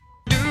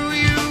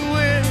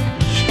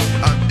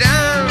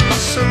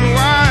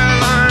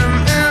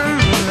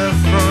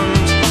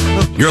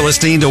You're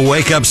listening to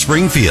Wake Up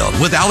Springfield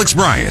with Alex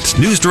Bryant,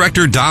 News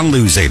Director Don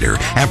Luzader,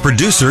 and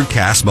producer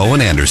Cass Bowen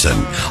Anderson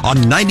on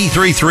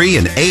 93.3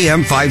 and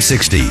AM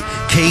 560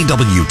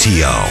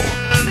 KWTO.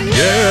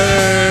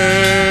 Yeah!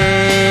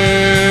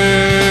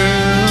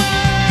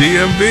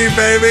 DMV,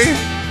 baby!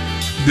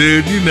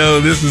 Dude, you know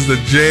this is the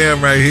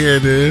jam right here,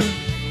 dude.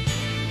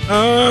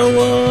 I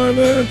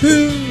wanna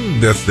do.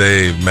 That's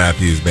Dave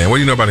Matthews Band. What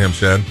do you know about him,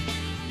 Shad?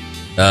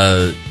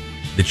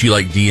 That you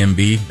like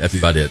DMB? That's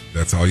about it.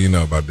 That's all you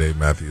know about Dave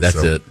Matthews.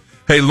 That's it.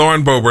 Hey,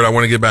 Lauren Boebert, I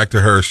want to get back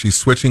to her. She's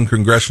switching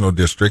congressional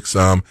districts.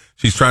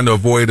 She's trying to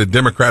avoid a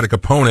Democratic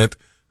opponent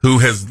who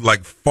has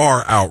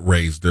far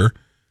outraised her.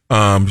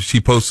 She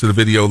posted a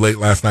video late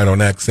last night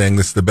on X saying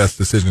this is the best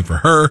decision for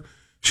her.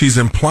 She's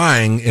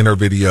implying in her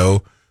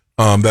video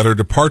that her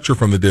departure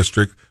from the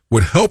district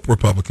would help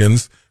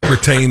Republicans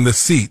retain the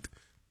seat.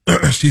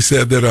 She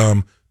said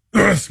that,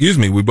 excuse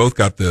me, we both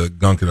got the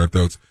gunk in our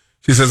throats.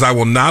 She says, I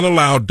will not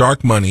allow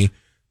dark money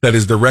that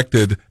is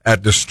directed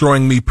at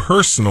destroying me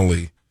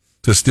personally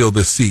to steal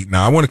this seat.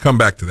 Now, I want to come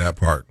back to that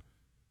part.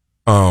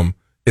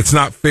 It's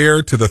not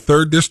fair to the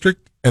 3rd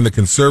District and the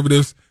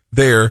conservatives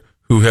there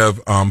who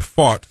have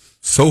fought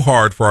so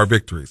hard for our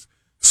victories.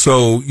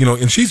 So,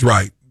 and she's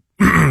right.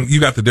 You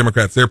got the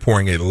Democrats, they're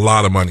pouring a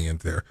lot of money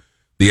into there.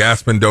 The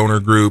Aspen Donor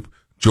Group,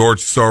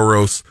 George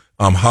Soros,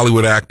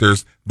 Hollywood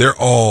actors, they're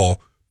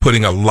all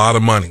putting a lot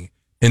of money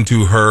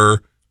into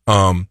her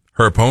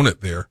opponent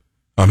there.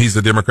 He's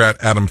the Democrat,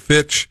 Adam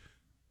Frisch,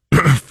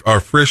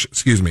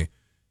 excuse me.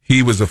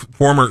 He was a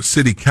former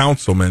city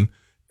councilman,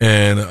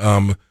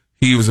 and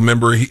he was a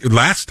member.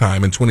 Last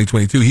time in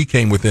 2022, he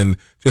came within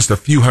just a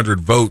few hundred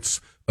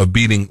votes of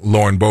beating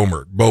Lauren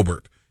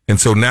Boebert. And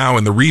so now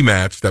in the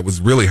rematch that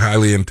was really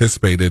highly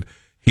anticipated,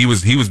 he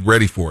was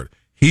ready for it.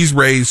 He's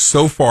raised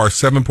so far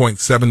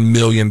 $7.7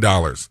 million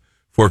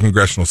for a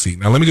congressional seat.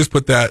 Now, let me just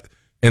put that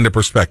into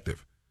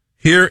perspective.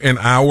 Here in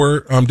our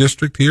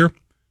district here,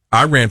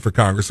 I ran for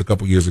Congress a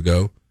couple years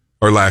ago,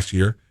 or last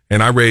year,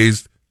 and I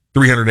raised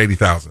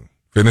 $380,000,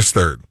 finished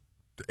 3rd,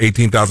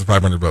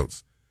 18,500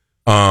 votes.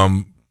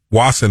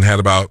 Wasson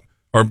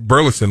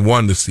Burleson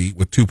won the seat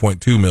with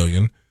 $2.2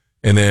 million,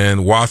 and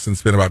then Wasson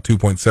spent about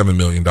 $2.7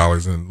 million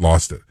and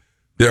lost it.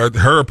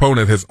 Her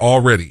opponent has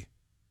already,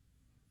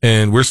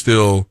 and we're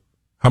still,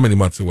 how many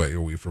months away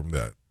are we from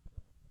that?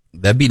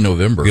 That'd be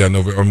November. Yeah,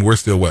 November. We're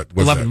still what?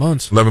 11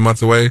 months. 11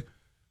 months away.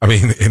 I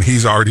mean, and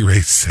he's already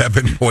raised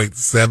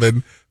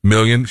 $7.7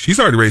 million. She's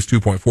already raised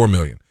 $2.4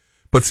 million.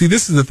 But see,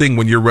 this is the thing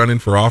when you're running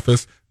for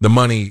office, the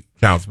money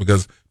counts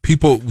because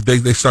people,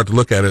 they start to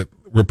look at it.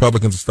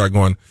 Republicans start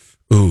going,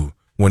 ooh,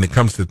 when it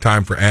comes to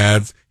time for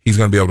ads, he's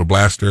going to be able to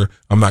blast her.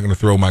 I'm not going to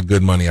throw my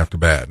good money after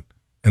bad.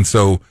 And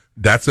so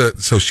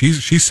so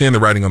she's seeing the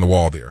writing on the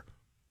wall there.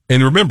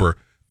 And remember,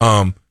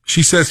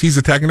 she says he's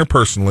attacking her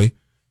personally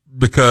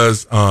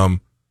because, the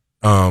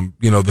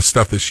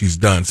stuff that she's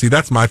done. See,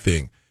 that's my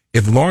thing.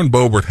 If Lauren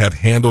Boebert had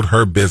handled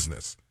her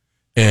business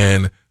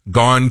and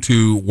gone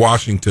to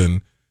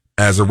Washington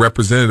as a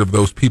representative of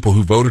those people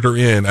who voted her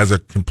in as a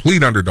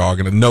complete underdog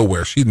and a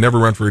nowhere, she'd never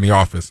run for any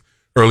office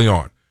early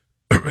on.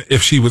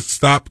 If she would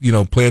stop,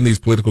 playing these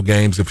political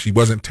games, if she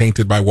wasn't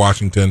tainted by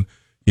Washington,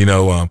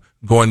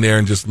 going there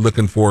and just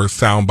looking for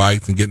sound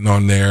bites and getting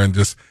on there and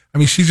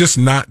she's just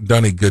not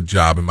done a good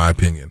job, in my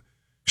opinion.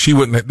 They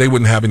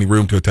wouldn't have any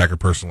room to attack her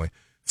personally.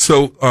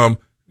 So,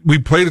 we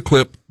played a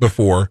clip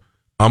before.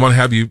 I'm going to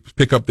have you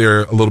pick up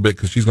there a little bit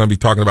because she's going to be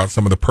talking about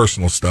some of the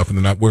personal stuff, and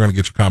then we're going to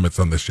get your comments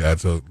on this, Shad.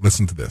 So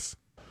listen to this.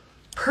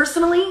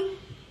 Personally,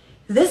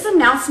 this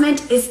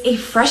announcement is a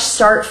fresh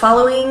start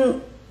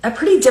following a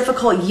pretty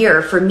difficult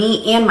year for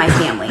me and my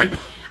family.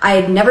 I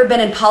had never been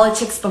in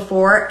politics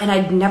before, and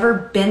I'd never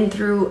been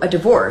through a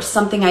divorce,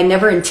 something I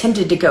never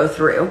intended to go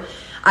through.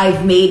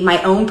 I've made my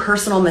own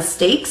personal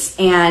mistakes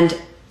and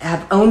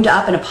have owned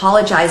up and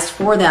apologized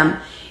for them.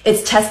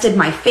 It's tested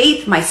my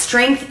faith, my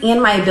strength,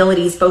 and my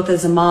abilities, both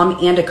as a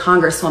mom and a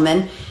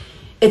congresswoman.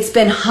 It's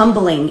been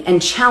humbling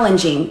and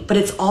challenging, but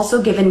it's also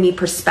given me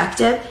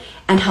perspective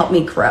and helped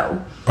me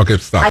grow. Okay,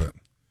 stop it.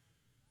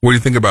 What do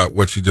you think about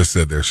what you just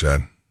said there,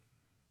 Shad?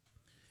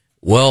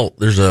 Well,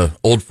 there's a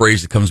old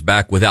phrase that comes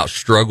back, without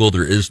struggle,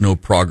 there is no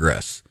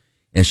progress.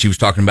 And she was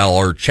talking about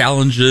all her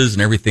challenges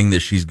and everything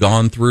that she's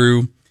gone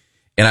through.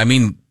 And I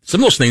mean,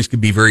 some of those things could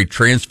be very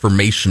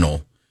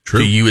transformational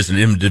to you as an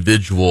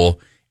individual.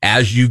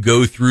 As you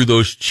go through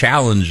those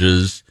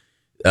challenges,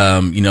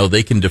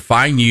 they can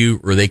define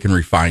you or they can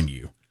refine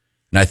you.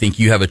 And I think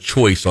you have a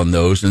choice on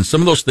those. And some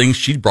of those things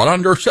she brought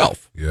on to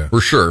herself, for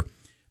sure.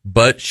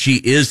 But she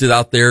is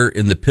out there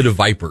in the pit of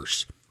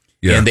vipers.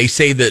 Yeah. And they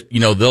say that,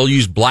 they'll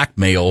use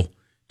blackmail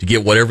to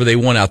get whatever they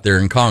want out there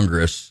in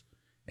Congress.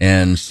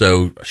 And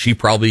so she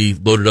probably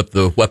loaded up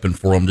the weapon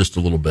for them just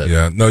a little bit.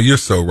 Yeah, no, you're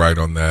so right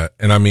on that.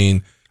 And I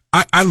mean,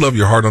 I love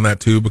your heart on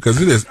that too,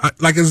 because it is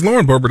as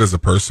Lauren Boebert as a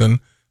person,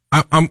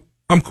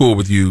 I'm cool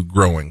with you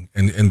growing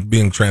and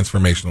being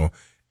transformational.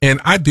 And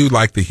I do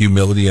like the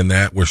humility in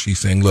that where she's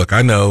saying, look,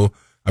 I know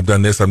I've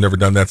done this. I've never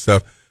done that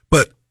stuff.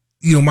 But,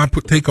 my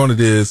take on it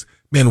is,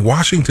 man,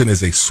 Washington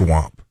is a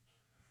swamp.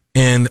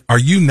 And are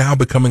you now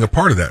becoming a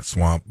part of that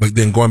swamp, but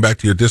then going back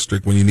to your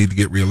district when you need to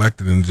get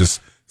reelected and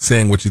just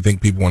saying what you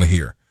think people want to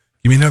hear?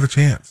 Give me another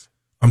chance.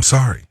 I'm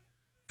sorry.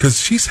 Because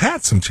she's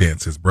had some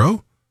chances,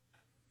 bro.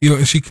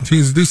 And she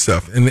continues to do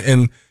stuff.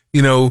 And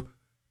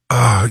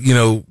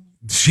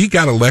she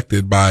got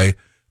elected by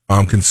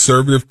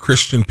conservative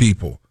Christian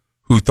people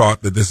who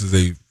thought that this is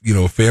a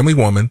family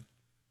woman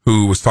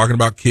who was talking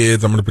about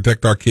kids. I'm going to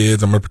protect our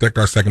kids. I'm going to protect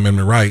our Second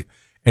Amendment right.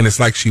 And it's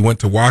like she went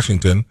to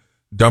Washington,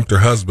 dumped her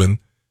husband,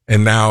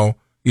 and now,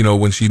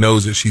 when she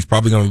knows that she's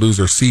probably going to lose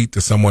her seat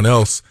to someone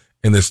else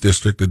in this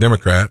district, a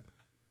Democrat.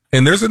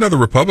 And there's another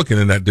Republican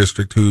in that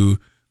district who,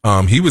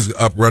 he was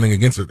up running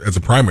against her as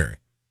a primary.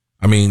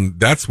 I mean,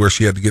 that's where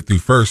she had to get through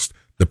first,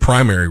 the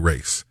primary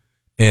race.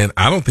 And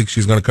I don't think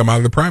she's going to come out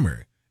of the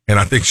primary. And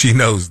I think she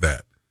knows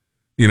that,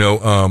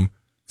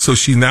 so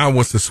she now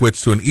wants to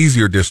switch to an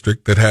easier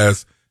district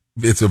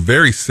it's a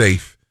very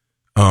safe,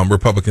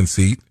 Republican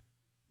seat.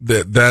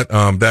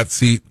 That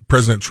seat,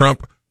 President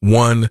Trump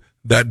won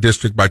that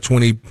district by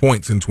 20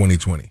 points in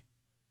 2020.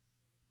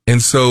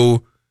 And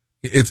so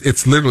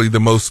it's literally the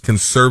most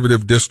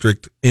conservative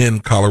district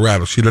in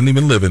Colorado. She doesn't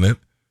even live in it.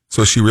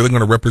 So is she really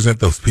going to represent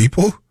those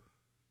people?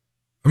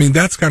 I mean,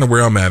 that's kind of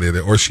where I'm at it.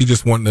 Or is she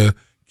just wanting to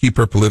keep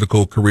her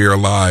political career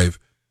alive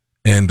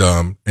and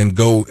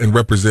go and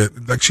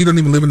represent, like she doesn't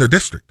even live in their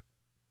district.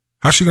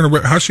 How's she going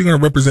to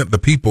represent the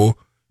people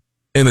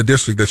in a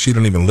district that she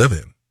doesn't even live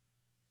in?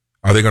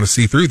 Are they going to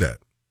see through that?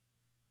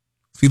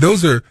 See,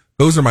 those are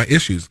my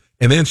issues.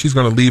 And then she's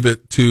going to leave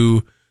it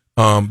to,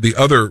 the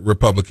other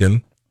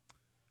Republican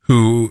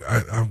who,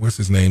 what's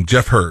his name?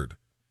 Jeff Hurd.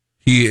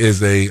 He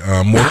is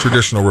a more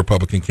traditional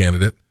Republican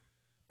candidate,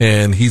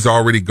 and he's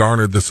already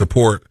garnered the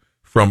support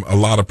from a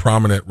lot of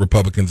prominent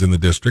Republicans in the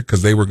district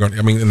because they were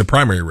in the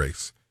primary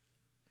race.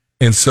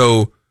 And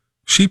so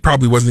she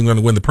probably wasn't even going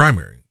to win the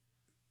primary.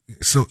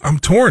 So I'm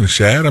torn,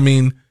 Shad. I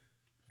mean,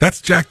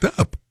 that's jacked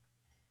up.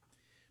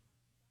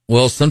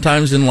 Well,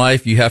 sometimes in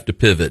life you have to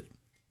pivot.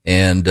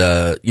 And,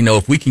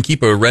 if we can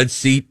keep a red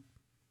seat,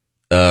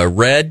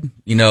 red,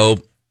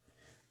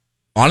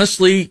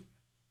 honestly,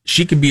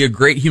 she could be a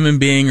great human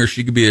being or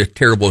she could be a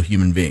terrible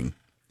human being.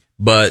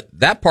 But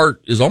that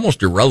part is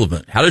almost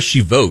irrelevant. How does she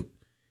vote?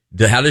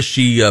 How does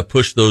she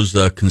push those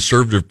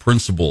conservative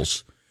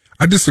principles?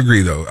 I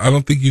disagree, though. I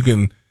don't think you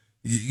can,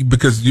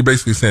 because you're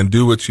basically saying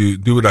do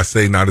what I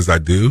say, not as I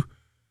do.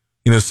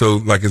 So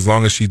like as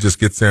long as she just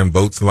gets there and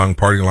votes along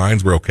party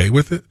lines, we're okay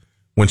with it.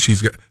 When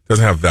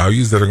doesn't have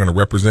values that are going to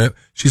represent,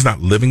 she's not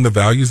living the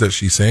values that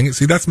she's saying it.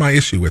 See, that's my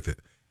issue with it.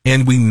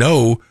 And we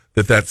know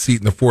that seat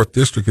in the 4th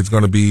district is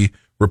going to be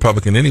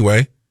Republican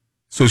anyway.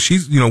 So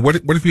she's, what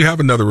if you have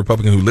another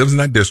Republican who lives in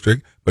that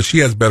district, but she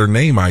has better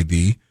name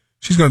ID?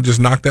 She's going to just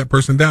knock that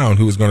person down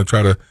who is going to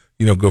try to,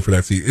 go for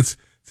that seat.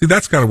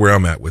 That's kind of where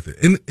I'm at with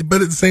it.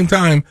 But at the same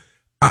time,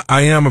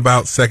 I am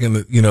about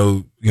second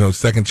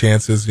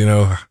chances.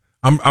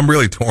 I'm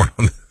really torn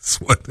on this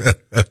one.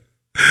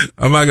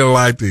 I'm not going to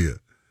lie to you.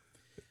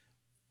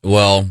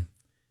 Well,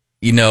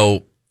 in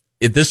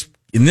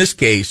this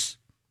case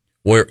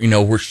where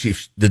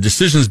the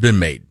decision's been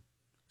made.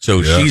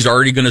 So she's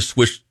already going to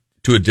switch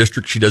to a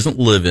district she doesn't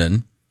live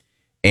in.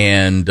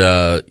 And,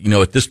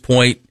 at this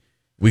point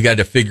we got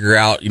to figure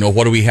out,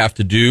 what do we have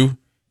to do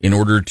in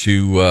order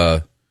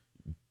to,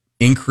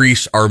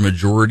 increase our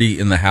majority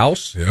in the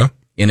House. Yeah.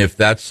 And if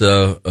that's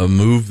a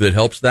move that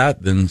helps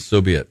that, then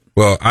so be it.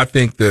 Well, I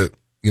think that,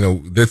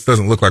 this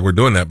doesn't look like we're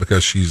doing that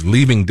because she's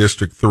leaving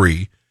District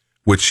 3,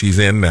 which she's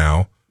in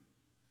now.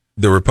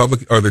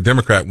 The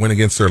Democrat went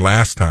against her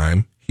last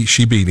time.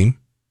 She beat him.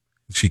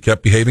 She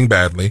kept behaving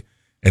badly.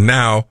 And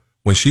now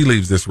when she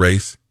leaves this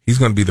race, he's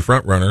going to be the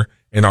front runner.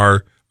 And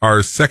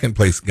our second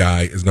place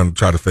guy is going to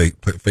try to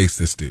face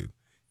this dude.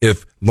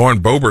 If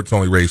Lauren Boebert's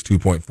only raised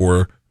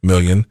 $2.4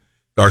 million,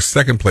 our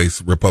second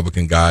place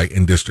Republican guy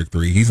in District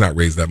 3, he's not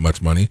raised that much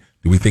money.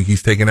 Do we think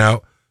he's taking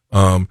out,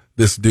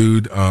 this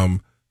dude,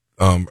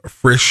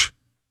 Frisch,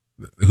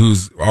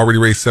 who's already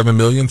raised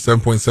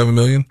 $7.7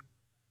 million?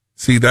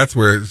 See, that's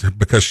where,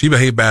 because she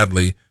behaved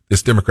badly,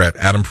 this Democrat,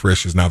 Adam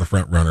Frisch, is now the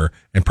front runner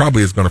and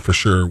probably is going to for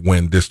sure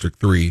win District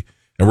 3.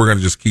 And we're going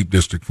to just keep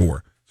District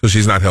 4. So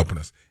she's not helping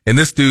us. And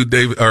this dude,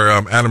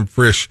 Adam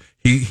Frisch,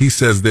 he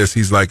says this,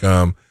 he's like,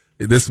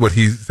 this is what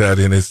he said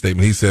in his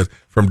statement. He said,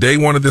 from day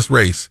one of this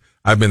race,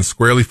 I've been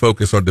squarely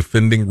focused on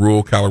defending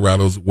rural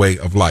Colorado's way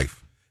of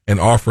life and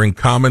offering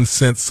common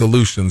sense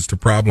solutions to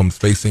problems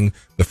facing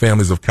the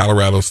families of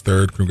Colorado's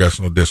 3rd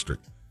congressional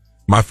district.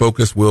 My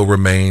focus will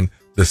remain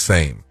the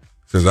same.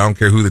 Says, I don't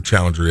care who the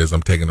challenger is,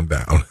 I'm taking them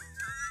down.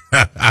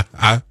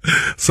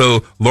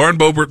 So Lauren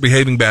Boebert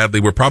behaving badly,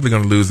 we're probably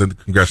going to lose a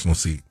congressional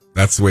seat.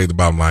 That's the way the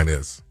bottom line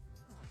is.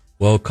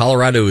 Well,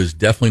 Colorado is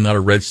definitely not a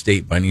red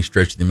state by any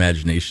stretch of the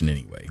imagination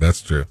anyway.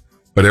 That's true.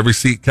 But every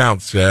seat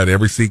counts, Shad.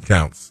 Every seat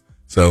counts.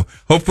 So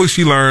hopefully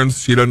she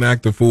learns. She doesn't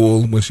act a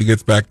fool when she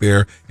gets back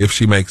there. If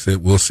she makes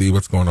it, we'll see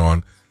what's going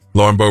on.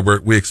 Lauren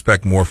Boebert, we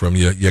expect more from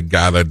you. You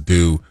gotta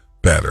do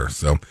better.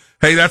 So,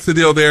 hey, that's the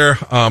deal there.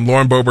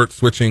 Lauren Boebert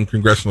switching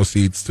congressional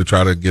seats to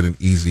try to get an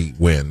easy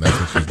win. That's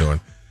what she's doing.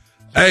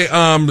 Hey,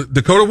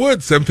 Dakota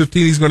Woods, 7:15.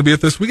 He's going to be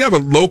at this. We have a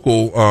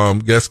local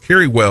guest,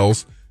 Kerry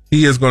Wells.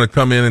 He is going to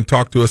come in and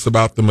talk to us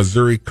about the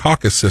Missouri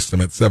caucus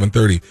system at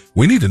 7:30.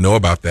 We need to know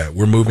about that.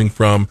 We're moving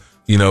from,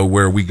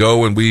 where we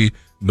go and we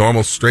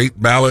normal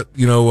straight ballot,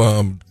 you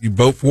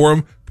vote for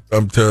them,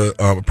 to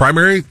a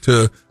primary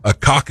to a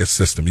caucus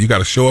system. You got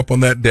to show up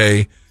on that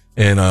day.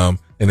 And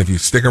if you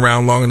stick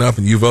around long enough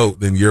and you vote,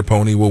 then your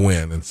pony will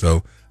win. And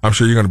so I'm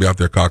sure you're going to be out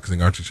there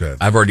caucusing, aren't you, Shad?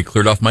 I've already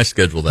cleared off my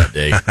schedule that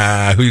day.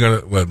 Who you going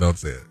to, well, don't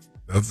say it.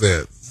 Don't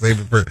say it.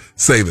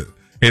 Save it.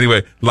 Anyway,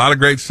 a lot of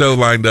great show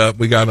lined up.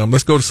 We got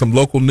let's go to some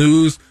local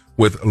news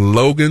with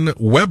Logan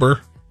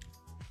Weber.